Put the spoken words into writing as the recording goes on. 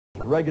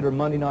regular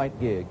Monday night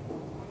gig.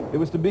 It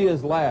was to be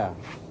his last.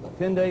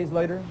 10 days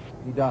later,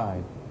 he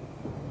died.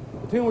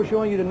 The tune we're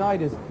showing you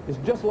tonight is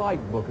just like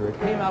Booker. It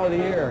came out of the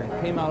air, and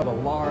it came out of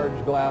a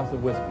large glass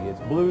of whiskey. It's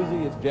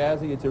bluesy, it's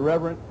jazzy, it's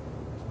irreverent.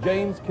 It's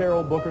James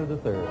Carroll Booker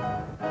III.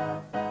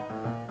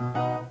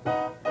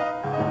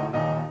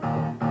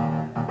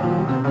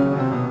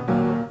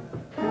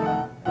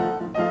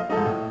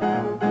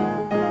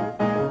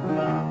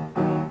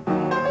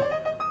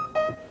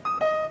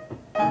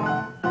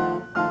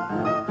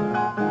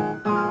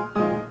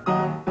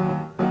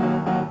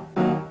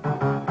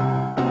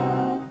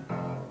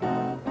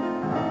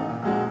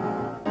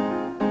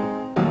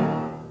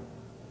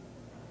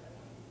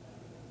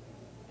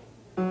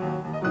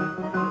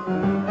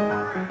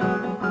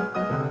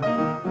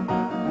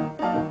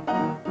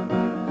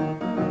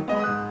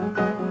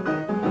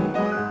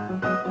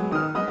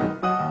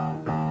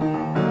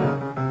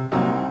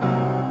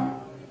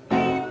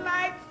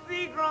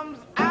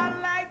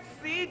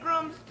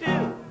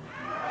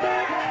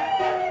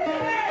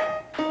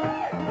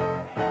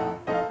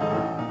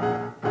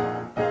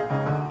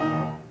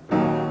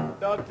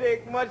 Don't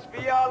take much for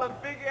y'all to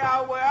figure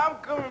out where I'm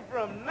coming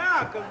from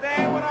now, because that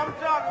ain't what I'm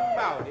talking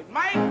about. It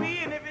might be,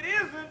 and if it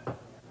isn't,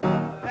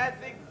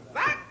 that's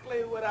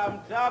exactly what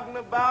I'm talking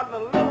about, and a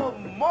little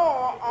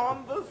more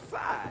on the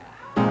side.